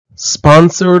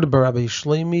Sponsored by Rabbi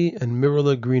Shlomi and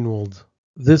Mirala Greenwald.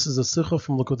 This is a Sikha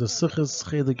from Likutei Sichos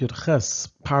Chelik Yud Ches,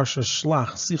 Parsha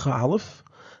Shlach, Sikha Aleph.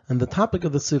 And the topic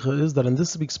of the Sikha is that in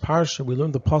this week's Parsha we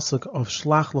learned the pasuk of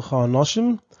Shlach L'cha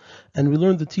Anoshim, and we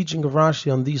learned the teaching of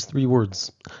Rashi on these three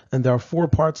words. And there are four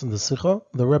parts in the Sikha.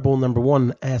 The Rebbe, number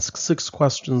one, asks 6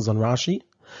 questions on Rashi.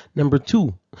 Number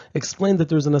 2, explain that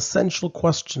there's an essential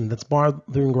question that's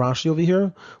bothering Rashi over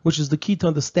here, which is the key to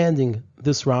understanding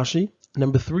this Rashi.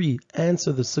 Number 3,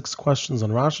 answer the 6 questions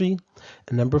on Rashi.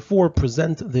 And number 4,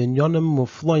 present the Inyanim,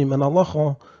 Mufloim, and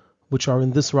Halacha, which are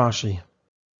in this Rashi.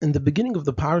 In the beginning of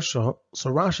the parsha, so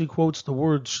Rashi quotes the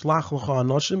word Shlach L'cha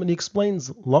Anoshim, and he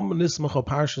explains Lama Nismacha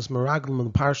Parshas Meraglim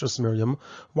and Parshas Miriam.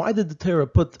 Why did the Torah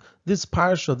put this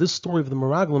parsha, this story of the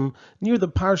Meraglim, near the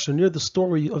parsha, near the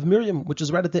story of Miriam, which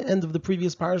is right at the end of the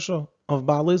previous parsha of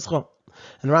Baal Ezra?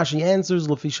 And Rashi answers,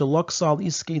 Lefisha Loksal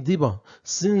Iskei Diba,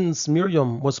 since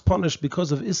Miriam was punished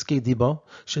because of Iskei Diba,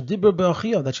 Shedibur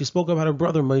Be'achia, that she spoke about her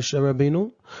brother Moshe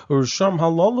Rabbeinu, Risham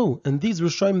Halalu, and these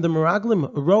Rishayim the Meraglim,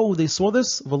 Ro, they saw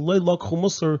this, V'lei Lakhu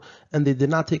Musar, and they did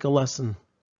not take a lesson.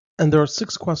 And there are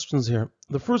 6 questions here.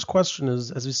 The first question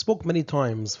is, as we spoke many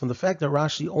times, from the fact that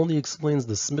Rashi only explains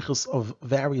the smichas of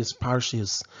various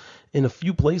parshias in a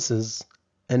few places,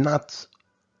 and not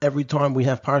every time we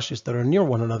have parshas that are near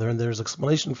one another, and there's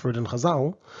explanation for it in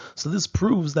Chazal. So this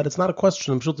proves that it's not a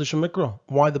question of Pshut Mikra,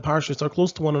 why the parshas are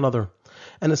close to one another.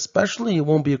 And especially it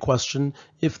won't be a question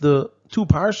if the 2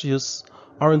 parshas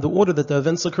are in the order that the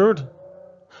events occurred.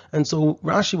 And so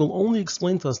Rashi will only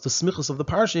explain to us the smichas of the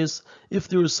parshas if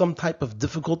there is some type of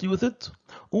difficulty with it,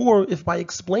 or if by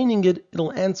explaining it,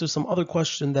 it'll answer some other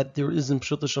question that there is in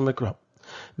Pshut Mikra.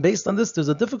 Based on this, there's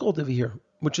a difficulty over here,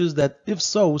 which is that if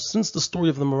so, since the story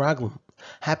of the Meraglim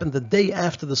happened the day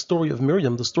after the story of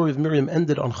Miriam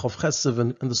ended on Chav Ches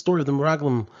Sivan, and the story of the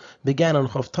Meraglim began on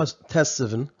Chav Tes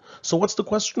Sivan, so what's the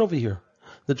question over here?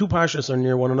 The 2 parshas are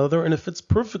near one another, and it fits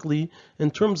perfectly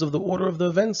in terms of the order of the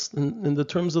events, in the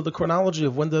terms of the chronology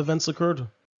of when the events occurred.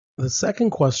 The second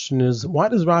question is, why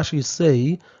does Rashi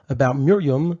say about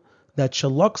Miriam that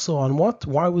shalakso on what?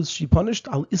 Why was she punished?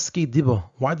 Al iskei diba.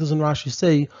 Why doesn't Rashi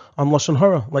say on lashon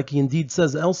hara, like he indeed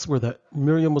says elsewhere that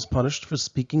Miriam was punished for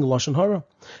speaking lashon hara?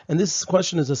 And this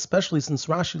question is especially since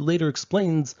Rashi later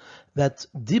explains that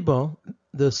diba,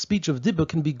 the speech of diba,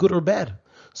 can be good or bad.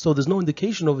 So there's no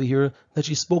indication over here that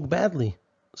she spoke badly.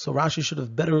 So Rashi should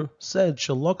have better said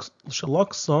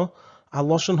shalaksa al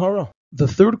lashon hara. The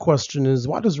third question is,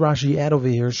 why does Rashi add over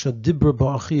here shadibra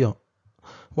ba'achia?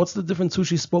 What's the difference who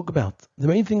she spoke about? The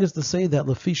main thing is to say that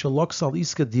Lefisha Loksal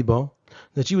Iska Diba,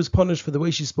 that she was punished for the way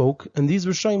she spoke, and these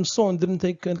Rishayim saw and didn't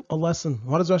take a lesson.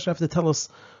 Why does Rashi have to tell us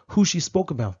who she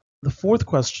spoke about? The fourth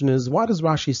question is, why does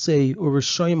Rashi say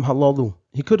Urishayim Halalu?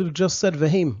 He could have just said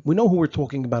Vehim. We know who we're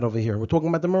talking about over here. We're talking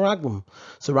about the Meraglim.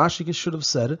 So Rashi should have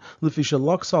said Lefisha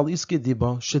Loksal Iska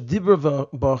Diba, Shedibra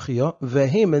Ba'achia,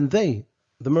 Vehim, and they,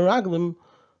 the Meraglim,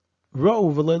 Ro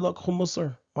V'lei Lakhu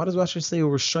Musar. Why does Rashi say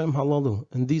Rishayim Halalu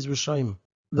and these Rishayim?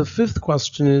 The fifth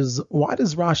question is, why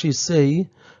does Rashi say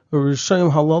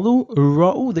Rishayim Halalu,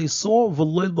 Ra'u, they saw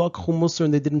V'lei Lakhu Musar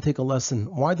and they didn't take a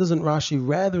lesson? Why doesn't Rashi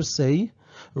rather say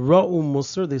Ra'u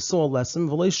Musar, they saw a lesson,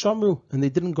 V'lei Shamru, and they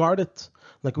didn't guard it?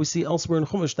 Like we see elsewhere in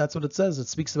Chumash, that's what it says. It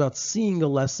speaks about seeing a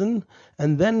lesson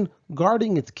and then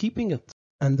guarding it, keeping it.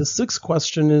 And the sixth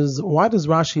question is, why does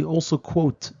Rashi also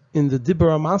quote in the Dibur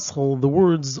HaMaschal the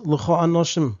words L'cha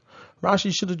Anoshim?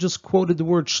 Rashi should have just quoted the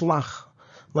word Shlach,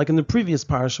 like in the previous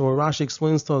parsha where Rashi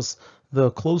explains to us the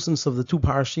closeness of the 2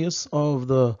 parshias of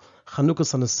the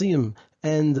Chanukas HaNesim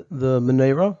and the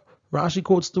Menorah. Rashi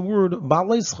quotes the word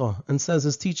Baal Ezra and says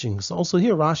his teaching. So also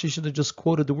here Rashi should have just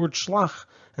quoted the word Shlach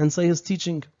and say his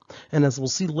teaching. And as we'll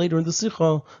see later in the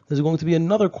Sikha, there's going to be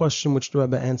another question which the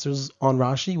Rebbe answers on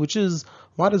Rashi, which is,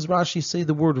 why does Rashi say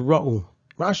the word Ra'u?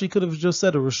 Rashi could have just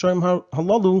said, Rishayim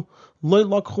Halalu, Loi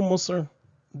Lakhu Musar.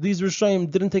 These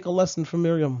Rishayim didn't take a lesson from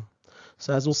Miriam.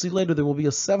 So as we'll see later, there will be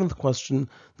a 7th question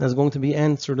that's going to be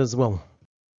answered as well.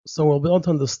 So we'll be able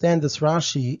to understand this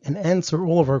Rashi and answer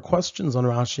all of our questions on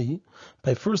Rashi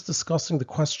by first discussing the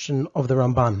question of the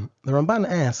Ramban. The Ramban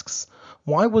asks,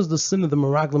 why was the sin of the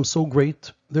Meraglim so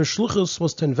great? Their shluchus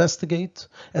was to investigate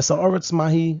Esa Aretz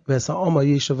Mahi, Vesa Oma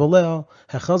Yeshav Alea,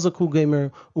 Hechazaku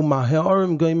Gamer, Uma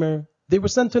He'arim Gamer. They were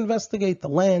sent to investigate the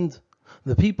land,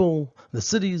 the people, the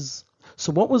cities.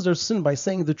 So what was their sin by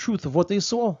saying the truth of what they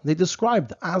saw? They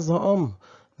described Aza'am,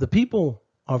 the people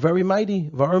are very mighty,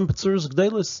 Varim Petzuris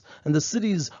Gdelis, and the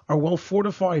cities are well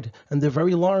fortified and they're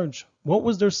very large. What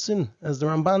was their sin? As the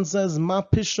Ramban says, Ma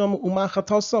Pisham Uma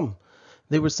Chatasam.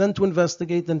 They were sent to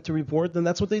investigate and to report, and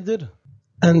that's what they did.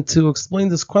 And to explain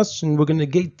this question, we're going to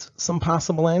negate some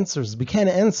possible answers. We can't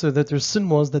answer that their sin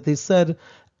was that they said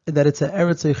that it's a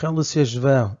Eretz Echelis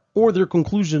Yeshveh, or their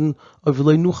conclusion of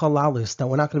Leinu Chalalis, that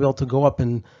we're not going to be able to go up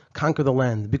and conquer the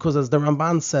land. Because as the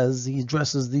Ramban says, he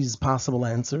addresses these possible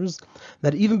answers,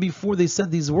 that even before they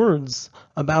said these words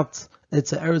about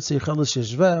it's a Eretz Echelis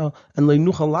Yeshveh and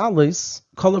Leinu Chalalis,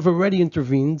 Kalev already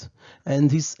intervened,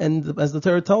 and as the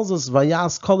Torah tells us,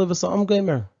 Vayas Kalev Esa'am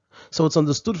Gemer. So it's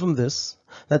understood from this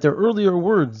that their earlier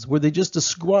words, where they just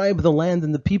describe the land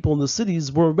and the people and the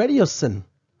cities, were already a sin.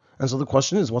 And so the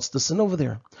question is, what's the sin over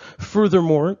there?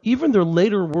 Furthermore, even their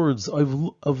later words of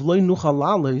Leinu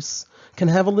Chalales can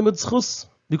have a limit zchus,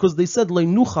 because they said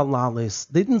Leinu Chalales.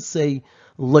 They didn't say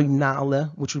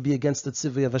Leinale, which would be against the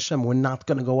tzivui of Hashem. We're not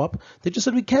going to go up. They just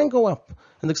said we can go up.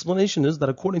 And the explanation is that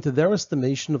according to their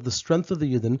estimation of the strength of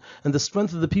the Yidden and the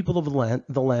strength of the people of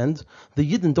the land,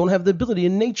 the Yidden don't have the ability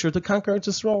in nature to conquer Eretz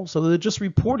Yisrael. So they're just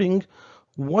reporting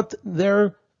what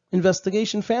their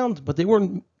investigation found, but they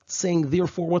weren't saying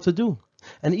therefore what to do.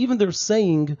 And even they're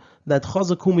saying that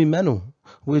Chazaku Mimenu,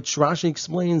 which Rashi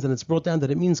explains, and it's brought down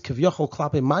that it means Kivyachol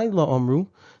Klape Maila Omru.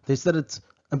 They said it's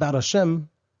about Hashem,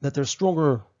 that they're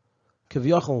stronger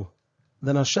Kivyachol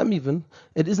than Hashem even.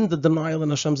 It isn't a denial in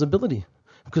Hashem's ability,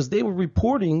 because they were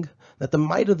reporting that the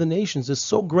might of the nations is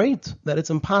so great that it's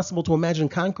impossible to imagine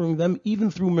conquering them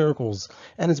even through miracles.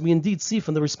 And as we indeed see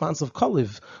from the response of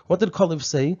Kalev, what did Kalev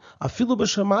say? Afilu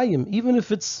b'shamayim, even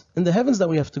if it's in the heavens that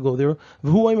we have to go there,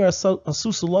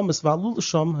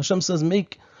 Hashem says,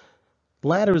 make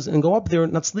ladders and go up there. We're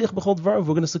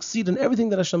going to succeed in everything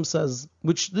that Hashem says,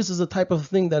 which this is a type of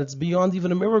thing that it's beyond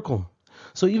even a miracle.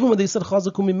 So even when they said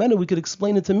Chazaku Mimenu, we could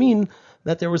explain it to mean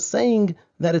that they were saying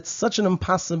that it's such an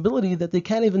impossibility that they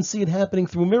can't even see it happening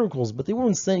through miracles. But they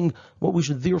weren't saying what we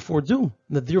should therefore do,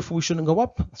 that therefore we shouldn't go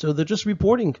up. So they're just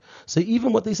reporting. So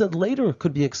even what they said later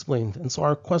could be explained. And so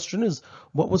our question is,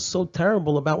 what was so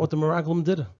terrible about what the Meraglim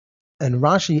did? And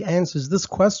Rashi answers this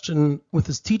question with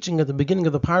his teaching at the beginning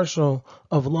of the parsha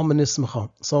of Lama Nismacha.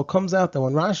 So it comes out that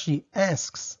when Rashi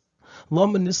asks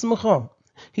Lama Nismacha,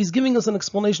 he's giving us an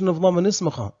explanation of Lama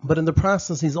Nismacha, but in the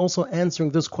process he's also answering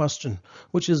this question,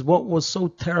 which is what was so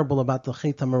terrible about the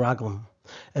Chet HaMeraglim.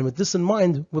 And with this in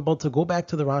mind, we're about to go back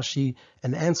to the Rashi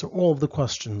and answer all of the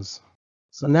questions.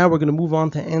 So now we're going to move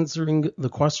on to answering the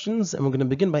questions, and we're going to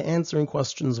begin by answering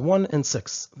questions 1 and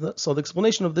 6. So the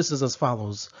explanation of this is as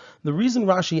follows. The reason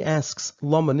Rashi asks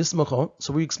Lama Nismacha,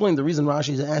 so we explained the reason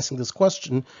Rashi is asking this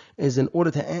question is in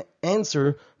order to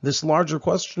answer this larger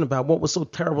question about what was so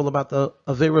terrible about the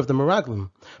Aveira of the Meraglim.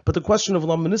 But the question of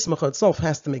Lama Nismacha itself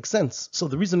has to make sense. So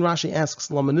the reason Rashi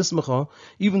asks Lama Nismacha,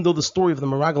 even though the story of the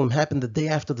Meraglim happened the day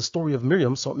after the story of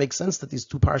Miriam, so it makes sense that these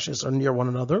two parshas are near one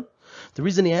another. The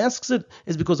reason he asks it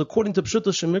is because according to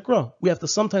Pshuto Shemikra, we have to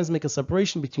sometimes make a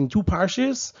separation between two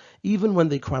parshas, even when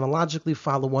they chronologically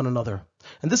follow one another.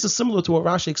 And this is similar to what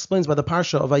Rashi explains by the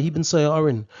parsha of Vahi ben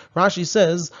Sayarin. Rashi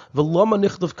says, "V'lama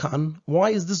nichtav kan." Why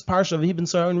is this parsha of Vahi ben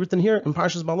Sayarin written here in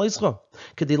Parshas Balaischa?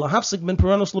 Kedei lahafsik ben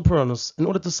Puranos lePuranos, in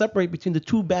order to separate between the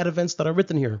two bad events that are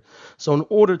written here. So, in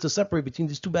order to separate between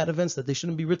these two bad events that they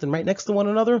shouldn't be written right next to one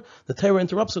another, the Torah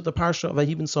interrupts with the parsha of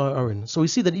Vahi ben Sayarin. So we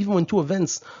see that even when two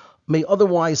events may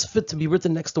otherwise fit to be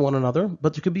written next to one another,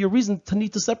 but there could be a reason to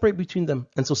need to separate between them.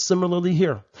 And so similarly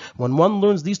here, when one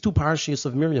learns these two parashas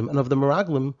of Miriam and of the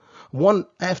Meraglim, one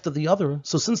after the other,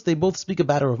 so since they both speak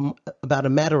about a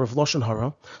matter of Lashon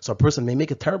Hara, so a person may make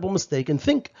a terrible mistake and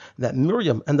think that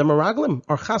Miriam and the Meraglim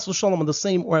are chas v'shalom on the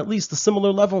same or at least a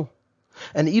similar level.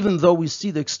 And even though we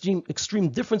see the extreme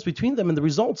difference between them in the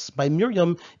results, by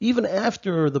Miriam, even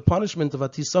after the punishment of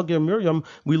Atisagir Miriam,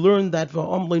 we learn that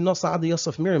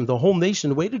Miriam, the whole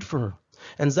nation waited for her.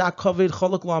 And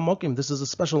this is a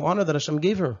special honor that Hashem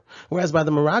gave her. Whereas by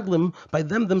the Meraglim, by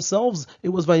them themselves, it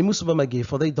was Vayimusu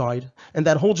b'Magef, they died. And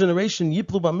that whole generation,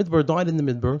 Yiplu b'Midbar, died in the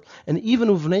Midbar. And even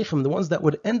Uvnechem, the ones that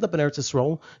would end up in Eretz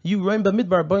Yisrael, they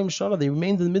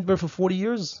remained in the Midbar for 40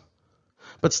 years.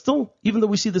 But still, even though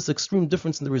we see this extreme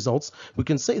difference in the results, we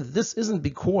can say that this isn't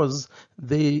because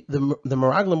the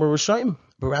Meraglim were Rishayim,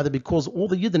 but rather because all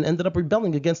the Yidden ended up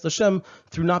rebelling against Hashem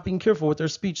through not being careful with their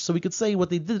speech. So we could say what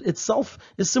they did itself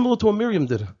is similar to what Miriam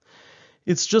did.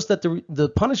 It's just that the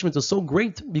punishment is so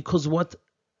great because what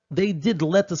they did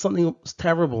led to something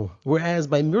terrible, whereas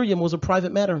by Miriam was a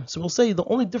private matter. So we'll say the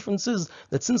only difference is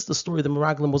that since the story of the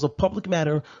Meraglim was a public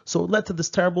matter, so it led to this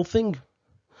terrible thing.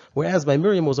 Whereas by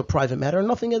Miriam was a private matter,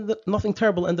 nothing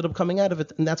terrible ended up coming out of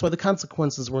it, and that's why the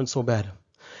consequences weren't so bad.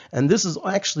 And this is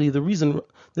actually the reason,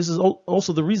 this is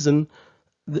also the reason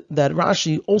that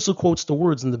Rashi also quotes the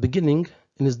words in the beginning,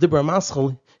 in his Dibra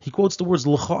Maschal, he quotes the words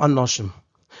L'cha Anashim.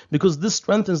 because this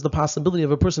strengthens the possibility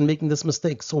of a person making this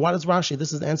mistake. So why does Rashi,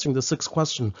 this is answering the sixth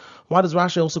question, why does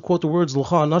Rashi also quote the words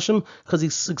L'cha Anashim? Because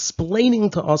he's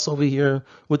explaining to us over here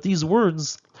with these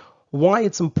words why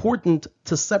it's important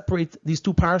to separate these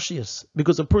two parashiyos,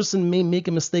 because a person may make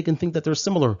a mistake and think that they're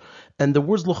similar. And the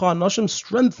words L'cha Anashim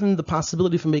strengthen the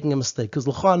possibility for making a mistake, because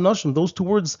L'cha Anashim, those two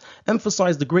words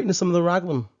emphasize the greatness of the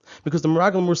Meraglim, because the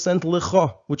Meraglim were sent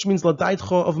L'cha, which means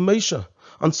L'daitcha of Moshe,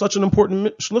 on such an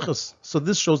important shlichus. So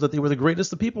this shows that they were the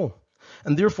greatest of people.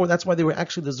 And therefore that's why they were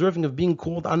actually deserving of being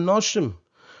called Anashim,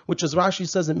 which as Rashi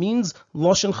says, it means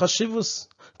Loshen Chashivus,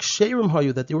 Ksherim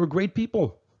Hayu, that they were great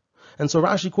people. And so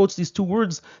Rashi quotes these two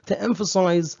words to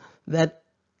emphasize that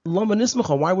Lama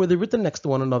Nismacha, why were they written next to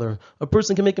one another? A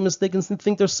person can make a mistake and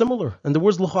think they're similar. And the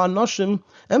words L'cha Anashim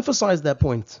emphasize that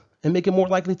point and make it more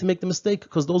likely to make the mistake,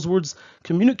 because those words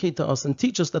communicate to us and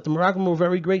teach us that the Meraglim were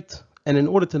very great. And in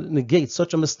order to negate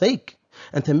such a mistake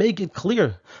and to make it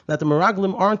clear that the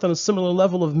Meraglim aren't on a similar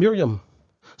level of Miriam,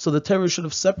 so the Torah should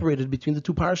have separated between the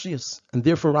two parashiyos. And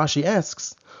therefore Rashi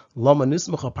asks, Lama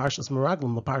Nismacha Parshas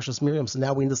Meraglim, the Parshas Miriam. So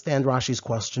now we understand Rashi's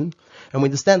question, and we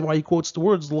understand why he quotes the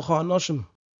words L'cha Anashim.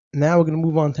 Now we're going to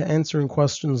move on to answering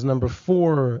questions number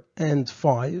 4 and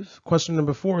 5. Question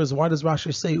number 4 is, why does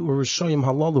Rashi say Urishayim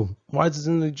Halalu? Why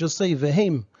doesn't he just say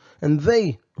Vehem, and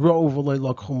they Ra'u v'lei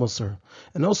lakhu musar?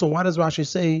 And also, why does Rashi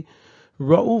say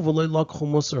Ra'u v'lei lakhu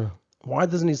musar? Why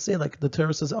doesn't he say, like the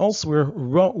Torah says elsewhere,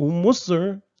 Ra'u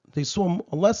musar, they saw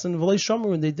a lesson, v'lei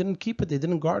shamru, and they didn't keep it, they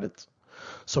didn't guard it.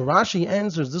 So Rashi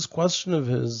answers this question of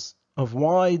his, of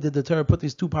why did the Torah put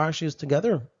these two parashiyos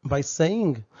together, by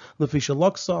saying, L'fi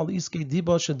shalaksa al iskei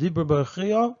diba shadibra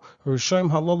b'achia, Rishayim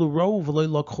halalu Ra'u v'lei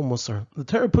lakhu musar. The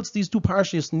Torah puts these two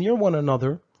parashiyos near one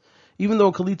another, even though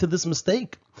it could lead to this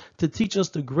mistake, to teach us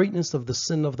the greatness of the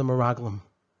sin of the Meraglim,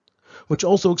 which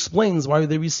also explains why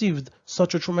they received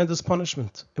such a tremendous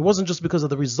punishment. It wasn't just because of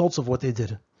the results of what they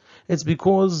did. It's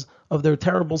because of their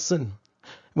terrible sin,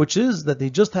 which is that they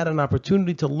just had an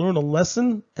opportunity to learn a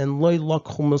lesson, and loy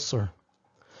lakhu musar.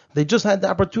 They just had the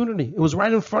opportunity. It was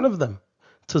right in front of them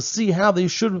to see how they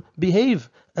should behave,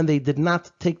 and they did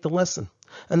not take the lesson.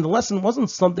 And the lesson wasn't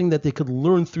something that they could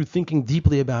learn through thinking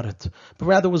deeply about it, but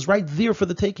rather was right there for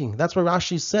the taking. That's why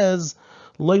Rashi says,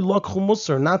 loy lakhu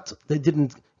musar, not they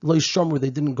didn't loy shomer, they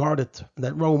didn't guard it.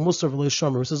 That Ra'u musar v'loy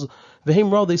shomer. It says v'heim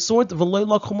Ra'u, they saw it, v'loy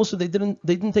lakhu musar, they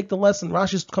didn't take the lesson.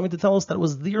 Rashi is coming to tell us that it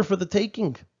was there for the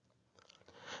taking.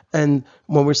 And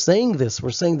when we're saying this,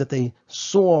 we're saying that they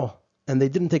saw and they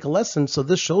didn't take a lesson, so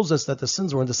this shows us that the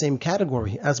sins were in the same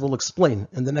category, as we'll explain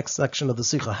in the next section of the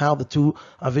Sikha, how the two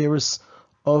Averis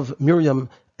of Miriam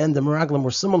and the Meraglim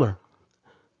were similar.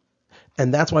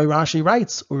 And that's why Rashi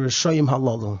writes, Urishayim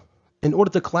halalu, in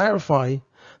order to clarify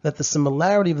that the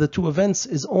similarity of the two events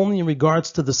is only in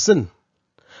regards to the sin.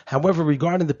 However,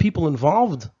 regarding the people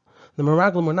involved, the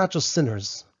Meraglim were not just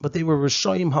sinners, but they were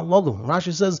Rishayim halalu.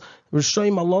 Rashi says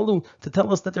Rishayim halalu to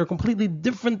tell us that they're completely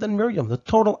different than Miriam, the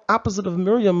total opposite of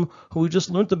Miriam, who we just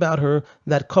learned about her,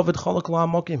 that covered chalak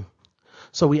la'amokim.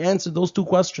 So we answered those two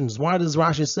questions. Why does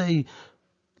Rashi say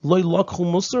loy lakhu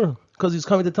musar? Because he's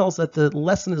coming to tell us that the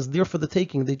lesson is there for the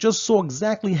taking. They just saw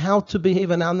exactly how to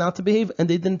behave and how not to behave, and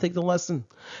they didn't take the lesson.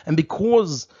 And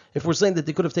because, if we're saying that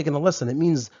they could have taken a lesson, it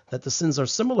means that the sins are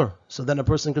similar. So then a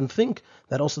person can think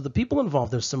that also the people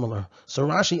involved are similar. So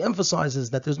Rashi emphasizes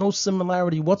that there's no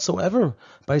similarity whatsoever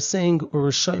by saying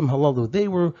Urishayim halalu. They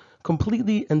were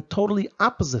completely and totally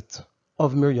opposite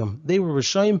of Miriam. They were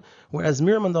Rishayim, whereas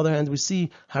Miriam, on the other hand, we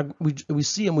see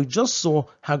and we just saw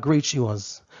how great she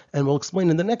was. And we'll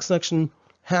explain in the next section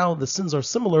how the sins are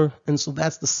similar, and so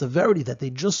that's the severity, that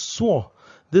they just saw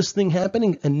this thing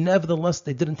happening, and nevertheless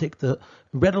they didn't take the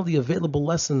readily available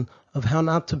lesson of how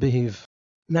not to behave.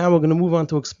 Now we're going to move on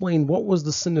to explain what was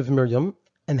the sin of Miriam,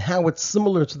 and how it's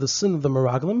similar to the sin of the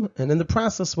Meraglim, and in the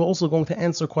process we're also going to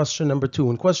answer question number 2.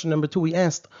 In question number 2 we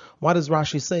asked, why does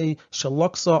Rashi say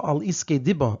Shalaksa al iske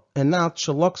diba, and not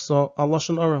Shalaksa al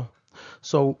lashon hara?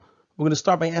 So we're going to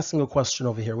start by asking a question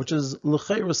over here, which is,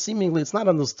 l'chayra, seemingly it's not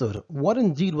understood. What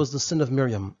indeed was the sin of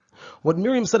Miriam? What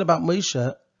Miriam said about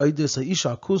Moshe, Oidis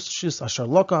Isha Kushis Asher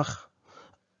Lokach,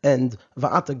 and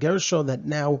Va'ata Gersho, that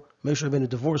now Moshe Rabbeinu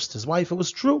divorced his wife, it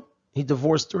was true. He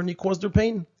divorced her and he caused her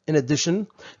pain. In addition,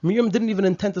 Miriam didn't even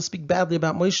intend to speak badly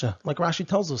about Moshe, like Rashi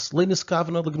tells us, Leinis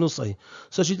Kavana L'Gnusai.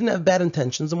 So she didn't have bad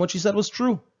intentions, and what she said was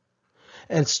true.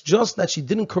 And it's just that she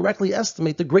didn't correctly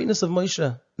estimate the greatness of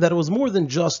Moshe, that it was more than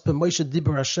just Moshe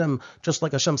Dibur Hashem, just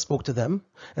like Hashem spoke to them.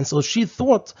 And so she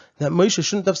thought that Moshe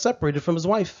shouldn't have separated from his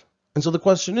wife. And so the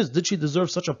question is, did she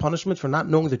deserve such a punishment for not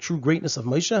knowing the true greatness of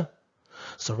Moshe?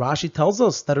 So Rashi tells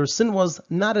us that her sin was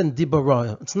not in Dibba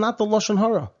Raya. It's not the Lashon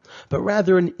Hara, but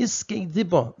rather in Iskei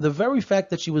Dibba. The very fact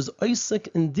that she was Isaac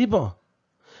in Dibba,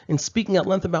 in speaking at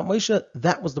length about Moshe,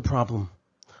 that was the problem.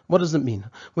 What does it mean?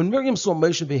 When Miriam saw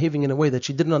Moshe behaving in a way that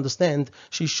she didn't understand,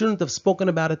 she shouldn't have spoken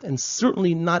about it, and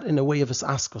certainly not in a way of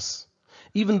hisaskos,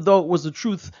 even though it was the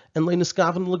truth and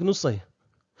leiniskaven legnusay.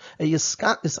 A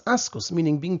hisaskos,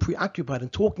 meaning being preoccupied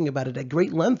and talking about it at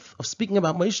great length, of speaking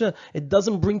about Moshe, it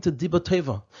doesn't bring to Dibba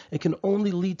Teva. It can only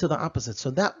lead to the opposite.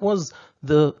 So that was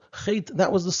the chait,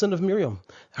 that was the sin of Miriam.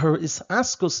 Her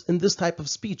hisaskos in this type of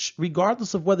speech,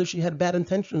 regardless of whether she had bad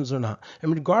intentions or not,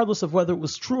 and regardless of whether it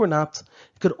was true or not,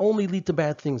 it could only lead to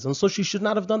bad things. And so she should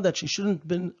not have done that. She shouldn't have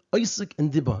been Isaac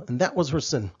and Dibba, and that was her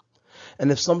sin.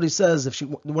 And if somebody says,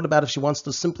 what about if she wants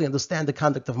to simply understand the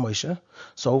conduct of Moshe?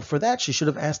 So for that, she should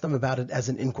have asked them about it as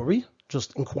an inquiry,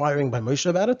 just inquiring by Moshe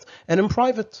about it, and in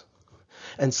private.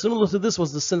 And similar to this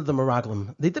was the sin of the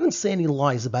Meraglim. They didn't say any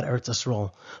lies about Eretz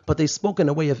Yisrael, but they spoke in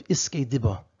a way of Iskei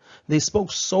Dibba. They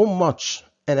spoke so much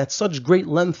and at such great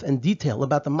length and detail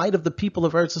about the might of the people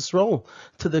of Eretz Yisrael,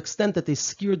 to the extent that they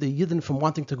scared the Yidden from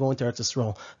wanting to go into Eretz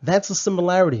Yisrael. That's a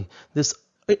similarity. This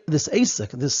Asik,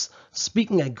 this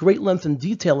speaking at great length and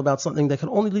detail about something that could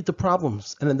only lead to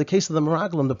problems. And in the case of the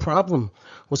Meraglim, the problem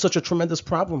was such a tremendous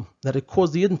problem that it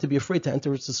caused the Yidden to be afraid to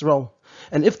enter Eretz Yisrael.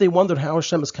 And if they wondered how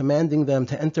Hashem is commanding them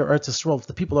to enter Eretz Yisrael if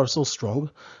the people are so strong,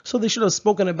 so they should have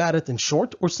spoken about it in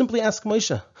short, or simply ask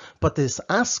Moshe. But this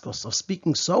askos of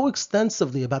speaking so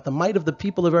extensively about the might of the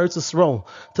people of Eretz Yisrael,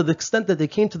 to the extent that they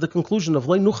came to the conclusion of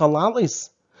Leinuchal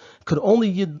Ales, could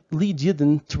only lead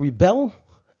Yidden to rebel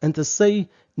and to say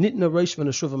Nitna Reish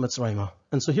V'Neshuva Mitzrayma.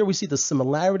 And so here we see the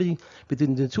similarity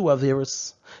between the two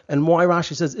Averis, and why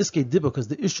Rashi says Iskei Dibba, because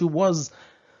the issue was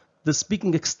the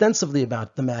speaking extensively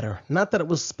about the matter, not that it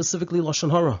was specifically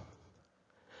Lashon Hara.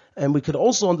 And we could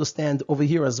also understand over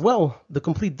here as well the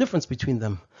complete difference between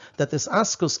them, that this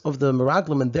askos of the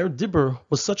Meraglim and their Dibber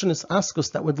was such an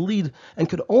askos that would lead and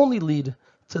could only lead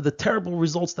to the terrible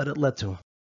results that it led to.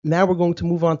 Now we're going to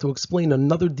move on to explain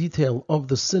another detail of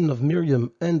the sin of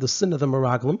Miriam and the sin of the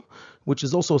Meraglim, which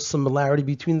is also a similarity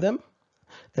between them.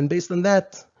 And based on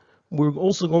that, we're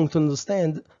also going to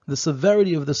understand the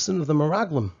severity of the sin of the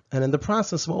Meraglim. And in the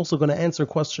process, we're also going to answer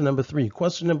question number 3.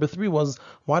 Question number 3 was,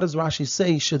 why does Rashi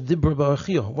say Shedibra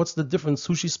Ba'achiyah? What's the difference?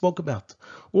 Who she spoke about?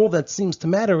 All that seems to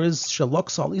matter is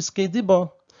Shaloksal Iskei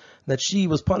Dibba, that she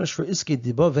was punished for Iskei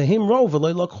Dibba. Vehim Ro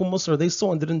V'Loi Lakhu Musar. They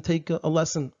saw and didn't take a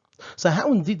lesson. So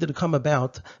how indeed did it come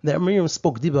about that Miriam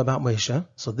spoke Dibba about Moshe?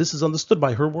 So this is understood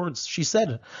by her words. She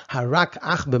said, Harak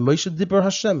ach b'Moshe Dibber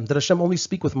Hashem. Did Hashem only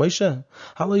speak with Moshe?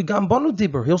 Haloi gam banu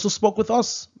Dibber. He also spoke with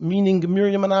us, meaning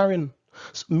Miriam and Aaron.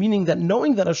 So, meaning that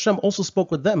knowing that Hashem also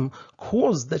spoke with them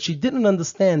caused that she didn't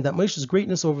understand that Moshe's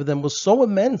greatness over them was so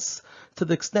immense to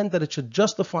the extent that it should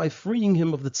justify freeing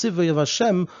him of the tzivay of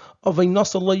Hashem of a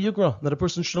nasa lo yigra, that a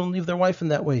person shouldn't leave their wife in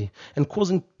that way, and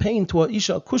causing pain to a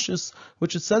isha akushis,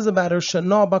 which it says about her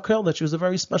shana bakel, that she was a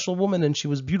very special woman and she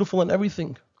was beautiful in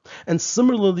everything. And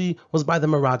similarly was by the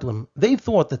Meraglim. They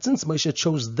thought that since Moshe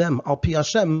chose them al pi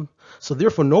Hashem, so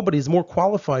therefore nobody is more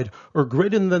qualified or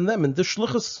greater than them in this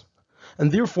shlichus. And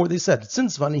therefore they said,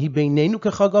 since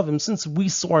we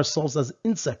saw ourselves as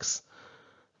insects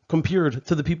compared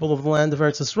to the people of the land of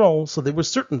Eretz Yisrael, so they were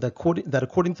certain that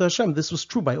according to Hashem, this was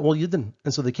true by all Yidden.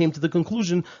 And so they came to the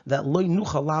conclusion that Loi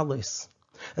Nuchal Ales.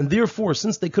 And therefore,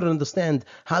 since they couldn't understand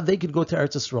how they could go to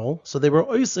Eretz Yisrael, so they were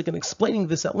oisik and explaining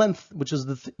this at length, which is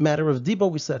the matter of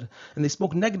Dibba, we said, and they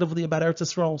spoke negatively about Eretz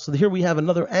Yisrael. So here we have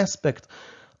another aspect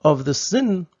of the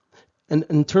sin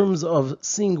in terms of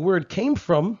seeing where it came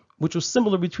from, which was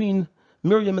similar between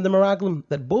Miriam and the Meraglim,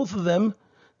 that both of them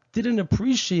didn't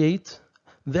appreciate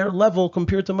their level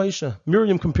compared to Moshe.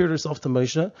 Miriam compared herself to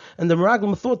Moshe, and the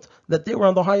Meraglim thought that they were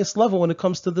on the highest level when it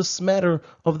comes to this matter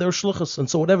of their shluchus. And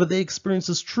so whatever they experience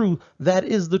is true, that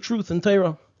is the truth in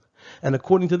Torah. And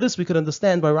according to this, we could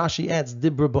understand why Rashi adds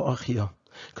Dibra Ba'achiyah,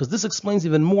 because this explains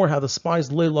even more how the spies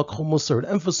Leilak Musar. It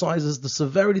emphasizes the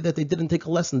severity that they didn't take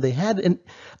a lesson. They had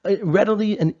a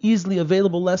readily and easily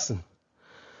available lesson.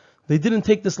 They didn't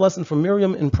take this lesson from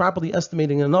Miriam in properly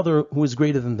estimating another who is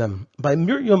greater than them. By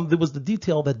Miriam, there was the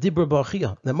detail that Dibra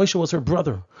Ba'achiyah, that Moshe was her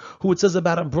brother, who it says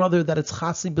about a brother that it's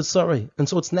Chatzi B'Sarei. And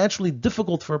so it's naturally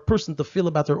difficult for a person to feel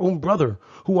about their own brother,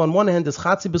 who on one hand is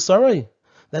Chatzi B'Sarei,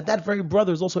 that very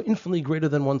brother is also infinitely greater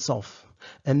than oneself.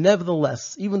 And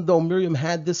nevertheless, even though Miriam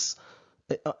had this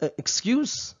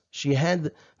excuse, she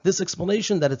had this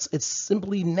explanation that it's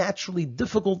simply naturally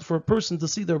difficult for a person to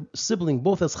see their sibling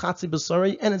both as Chatzi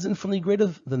Basari and as infinitely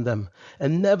greater than them.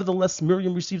 And nevertheless,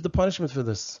 Miriam received the punishment for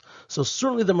this. So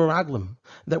certainly the Meraglim,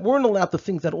 that weren't allowed to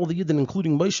think that all the Yidden,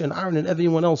 including Moshe and Aaron and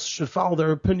everyone else, should follow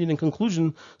their opinion and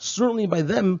conclusion, certainly by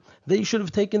them, they should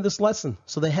have taken this lesson.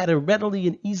 So they had a readily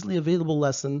and easily available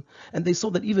lesson, and they saw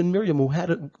that even Miriam, who had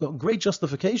a great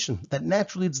justification, that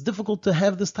naturally it's difficult to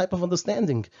have this type of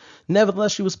understanding,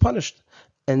 nevertheless she was punished.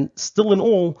 And still in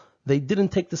all, they didn't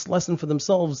take this lesson for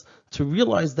themselves to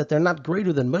realize that they're not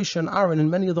greater than Moshe and Aaron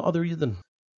and many of the other Yidden.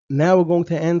 Now we're going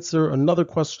to answer another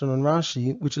question on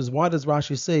Rashi, which is, why does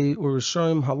Rashi say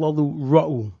Urusharim halalu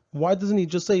ra'u? Why doesn't he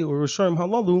just say Urusharim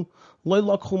halalu loy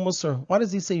lakhu musar? Why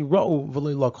does he say ra'u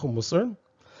v'loy lakhu musar?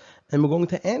 And we're going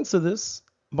to answer this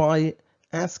by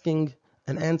asking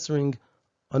and answering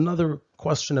another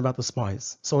question about the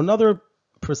spies. So another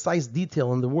precise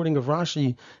detail in the wording of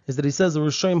Rashi is that he says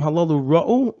Urusharim halalu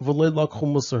ra'u v'loy lakhu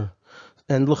musar.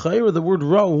 And l'chayra, the word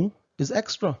ra'u is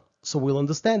extra. So we'll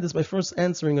understand this by first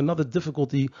answering another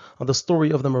difficulty on the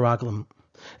story of the Meraglim.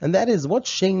 And that is, what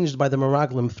changed by the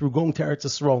Meraglim through going to Eretz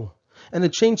Yisrael? And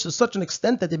it changed to such an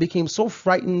extent that they became so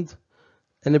frightened,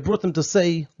 and it brought them to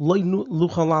say, Loi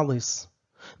luchalalis.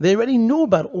 They already knew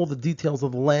about all the details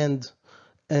of the land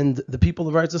and the people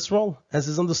of Eretz Yisrael, as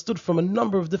is understood from a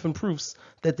number of different proofs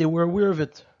that they were aware of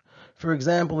it. For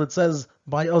example, it says,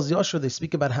 by Oz Yashar, they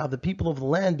speak about how the people of the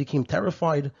land became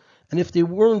terrified, and if they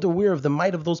weren't aware of the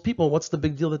might of those people, what's the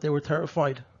big deal that they were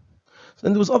terrified?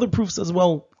 And there was other proofs as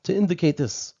well to indicate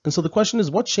this. And so the question is,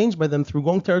 what changed by them through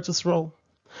going to Eretz Yisrael?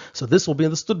 So this will be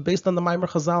understood based on the Maimer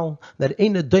Chazal, that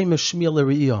Eina Doime Shmiel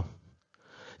L'Re'iyah.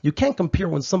 You can't compare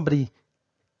when somebody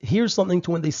hears something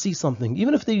to when they see something,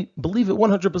 even if they believe it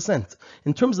 100%.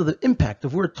 In terms of the impact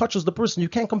of where it touches the person, you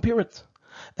can't compare it.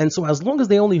 And so as long as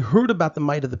they only heard about the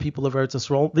might of the people of Eretz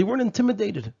Yisrael, they weren't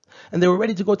intimidated, and they were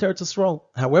ready to go to Eretz Yisrael.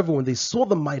 However, when they saw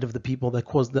the might of the people, that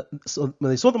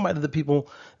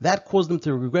caused them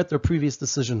to regret their previous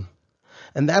decision.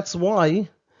 And that's why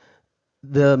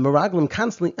the Meraglim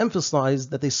constantly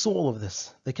emphasized that they saw all of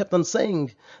this. They kept on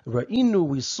saying, Ra'inu,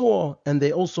 we saw, and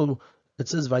they also, it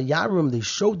says Vayarum, they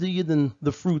showed the Yidden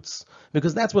the fruits,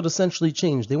 because that's what essentially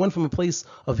changed. They went from a place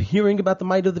of hearing about the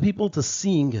might of the people to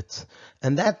seeing it.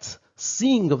 And that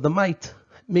seeing of the might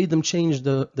made them change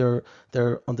their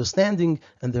understanding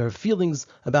and their feelings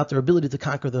about their ability to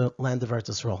conquer the land of Eretz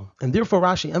Yisrael. And therefore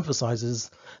Rashi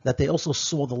emphasizes that they also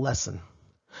saw the lesson.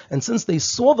 And since they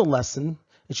saw the lesson,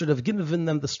 it should have given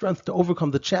them the strength to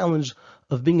overcome the challenge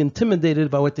of being intimidated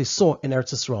by what they saw in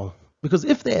Eretz Yisrael. Because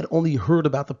if they had only heard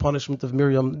about the punishment of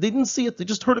Miriam, they didn't see it, they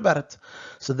just heard about it.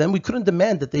 So then we couldn't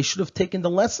demand that they should have taken the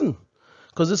lesson,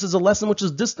 because this is a lesson which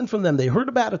is distant from them. They heard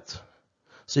about it.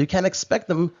 So you can't expect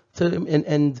them to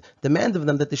and demand of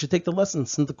them that they should take the lesson,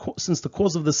 since the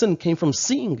cause of the sin came from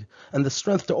seeing, and the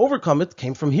strength to overcome it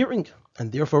came from hearing.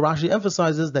 And therefore Rashi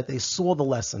emphasizes that they saw the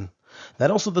lesson.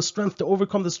 That also the strength to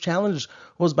overcome this challenge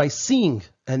was by seeing,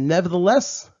 and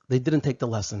nevertheless, they didn't take the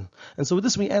lesson. And so with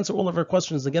this we answer all of our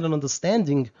questions and get an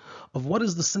understanding of what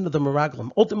is the sin of the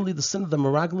Meraglim. Ultimately, the sin of the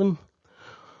Meraglim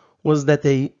was that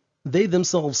they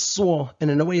themselves saw, and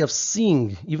in a way of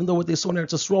seeing, even though what they saw in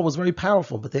Eretz Yisrael was very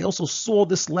powerful, but they also saw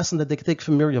this lesson that they could take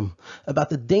from Miriam, about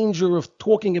the danger of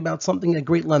talking about something at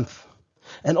great length.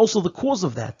 And also the cause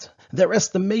of that, their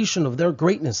estimation of their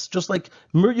greatness, just like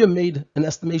Miriam made an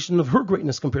estimation of her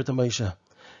greatness compared to Moshe.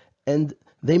 And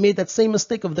they made that same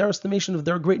mistake of their estimation of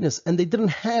their greatness, and they didn't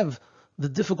have the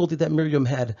difficulty that Miriam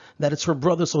had, that it's her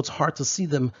brother, so it's hard to see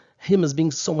him as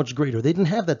being so much greater. They didn't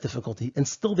have that difficulty, and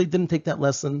still they didn't take that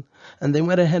lesson, and they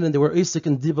went ahead and they were Isaac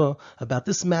and Diba about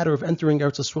this matter of entering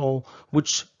Eretz Yisrael,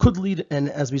 which could lead, and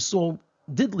as we saw,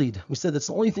 did lead. We said that's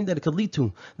the only thing that it could lead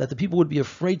to, that the people would be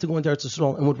afraid to go into Eretz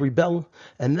Yisrael and would rebel,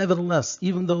 and nevertheless,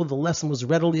 even though the lesson was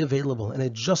readily available, and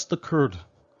it just occurred,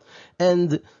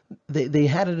 and they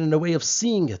had it in a way of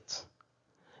seeing it,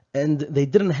 and they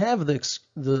didn't have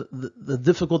the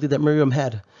difficulty that Miriam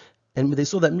had, and they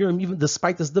saw that Miriam, even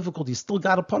despite this difficulty, still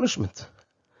got a punishment,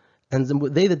 and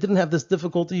they that didn't have this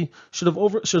difficulty should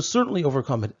certainly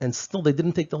overcome it, and still they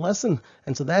didn't take the lesson.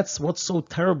 And so that's what's so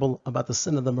terrible about the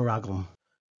sin of the Meraglim.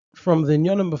 From the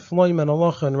Inyanim B'Floim and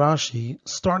Halacha and Rashi,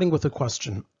 starting with a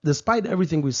question. Despite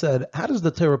everything we said, how does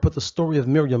the Torah put the story of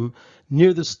Miriam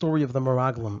near the story of the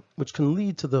Meraglim, which can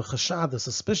lead to the chashad, the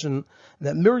suspicion,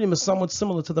 that Miriam is somewhat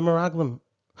similar to the Meraglim?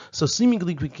 So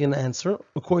seemingly we can answer,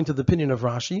 according to the opinion of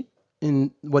Rashi,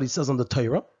 in what he says on the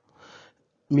Torah,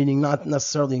 meaning not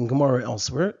necessarily in Gemara or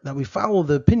elsewhere, that we follow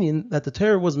the opinion that the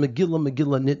Torah was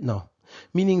Megillah Nitna,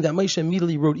 meaning that Moshe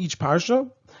immediately wrote each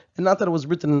parsha, and not that it was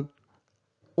written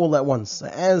all at once.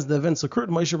 As the events occurred,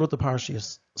 Moshe wrote the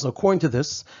Parshiyos. So according to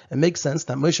this, it makes sense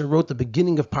that Moshe wrote the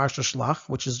beginning of Parsha Shlach,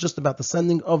 which is just about the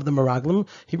sending of the Meraglim.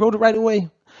 He wrote it right away.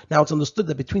 Now it's understood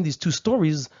that between these two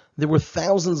stories, there were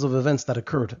thousands of events that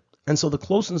occurred. And so the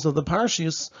closeness of the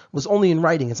Parshiyos was only in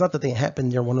writing. It's not that they happened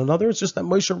near one another. It's just that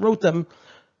Moshe wrote them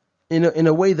in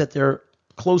a way that they're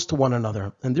close to one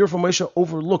another. And therefore Moshe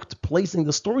overlooked placing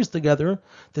the stories together,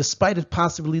 despite it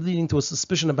possibly leading to a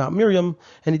suspicion about Miriam,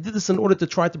 and he did this in order to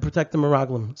try to protect the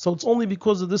Meraglim. So it's only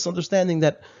because of this understanding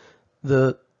that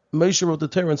the Moshe wrote the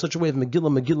Torah in such a way of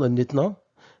Megillah Nitna,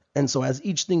 and so as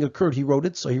each thing occurred, he wrote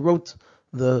it. So he wrote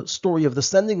the story of the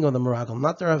sending of the Meraglim,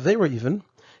 not their Avera even.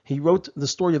 He wrote the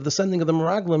story of the sending of the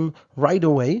Meraglim right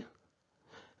away,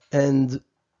 and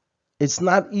it's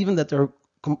not even that they're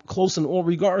close in all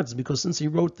regards, because since he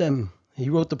wrote the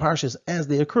parshas as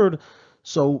they occurred,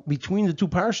 so between the two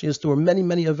parshas there were many,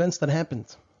 many events that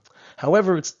happened.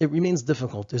 However, it remains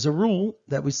difficult. There's a rule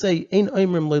that we say, Ein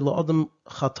oimrim leila adam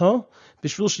chata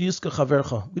b'shvil sheyiska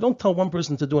chavercha. We don't tell one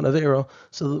person to do an avera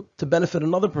so to benefit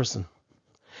another person.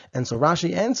 And so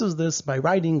Rashi answers this by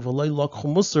writing v'loi lakchu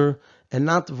musar and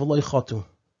not v'loi chatu.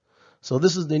 So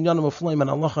this is the inyanim of Flaim and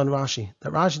Allah and Rashi.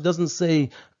 That Rashi doesn't say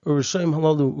Urushaim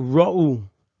halalu ra'u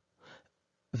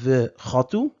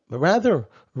v'chatu, but rather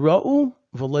ra'u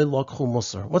v'lei lakchu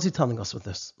musar. What's he telling us with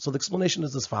this? So the explanation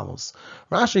is as follows.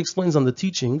 Rashi explains on the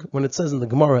teaching when it says in the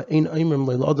Gemara, Ein oimrim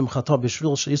leila adam chata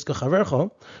b'shvil sheyiska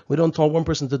chavercha. We don't tell one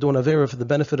person to do an avera for the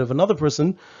benefit of another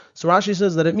person. So Rashi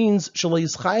says that it means shelo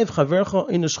yischayev chavercha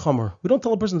einish chomer. We don't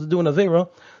tell a person to do an avera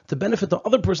to benefit the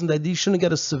other person that he shouldn't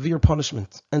get a severe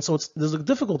punishment. And so there's a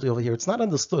difficulty over here. It's not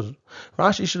understood.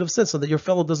 Rashi should have said so that your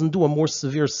fellow doesn't do a more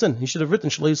severe sin. He should have written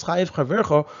shelo yischayev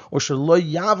chavercha or shelo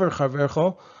yaver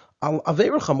chavercha al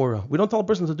avera chamura. We don't tell a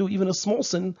person to do even a small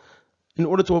sin in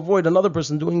order to avoid another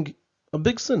person doing a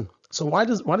big sin. So why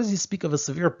does he speak of a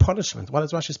severe punishment? Why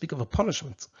does Rashi speak of a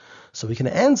punishment? So we can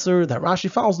answer that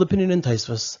Rashi follows the opinion in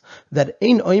Taisvus that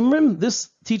Ein Oimrim, this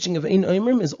teaching of Ein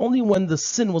Oimrim, is only when the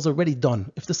sin was already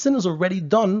done. If the sin is already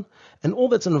done and all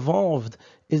that's involved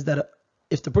is that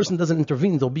if the person doesn't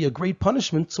intervene, there'll be a great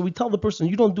punishment. So we tell the person,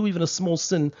 you don't do even a small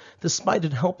sin, despite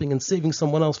it helping and saving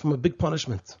someone else from a big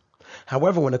punishment.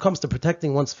 However, when it comes to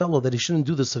protecting one's fellow that he shouldn't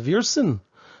do the severe sin,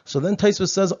 so then Taisvus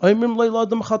says,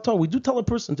 we do tell a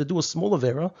person to do a small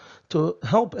avera to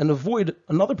help and avoid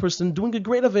another person doing a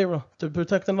great avera, to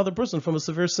protect another person from a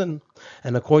severe sin.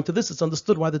 And according to this, it's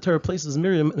understood why the Torah places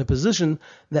Miriam in a position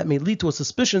that may lead to a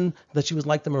suspicion that she was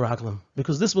like the Meraglim,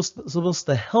 because this was supposed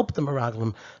to help the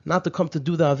Meraglim, not to come to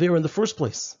do the avera in the first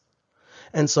place.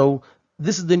 And so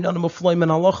this is the inyanim of Flaim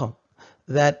and Halacha,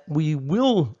 that we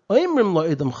do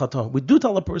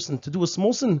tell a person to do a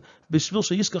small sin, b'shvil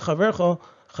sheyiska chavercha,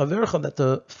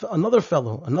 that another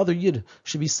fellow, another yid,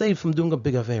 should be saved from doing a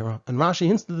big avera. And Rashi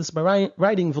hints to this by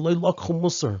writing v'loi lakchu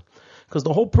musar, because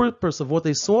the whole purpose of what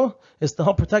they saw is to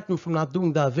help protect them from not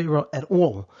doing the avera at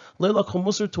all. Loi lakchu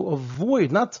musar, to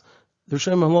avoid, not the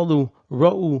Shem halalu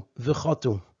ra'u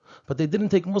v'chatu, but they didn't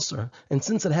take musar. And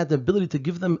since it had the ability to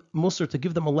give them musar, to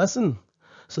give them a lesson,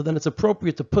 so then it's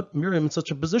appropriate to put Miriam in such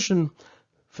a position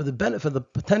for the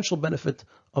potential benefit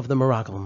of the Meraglim.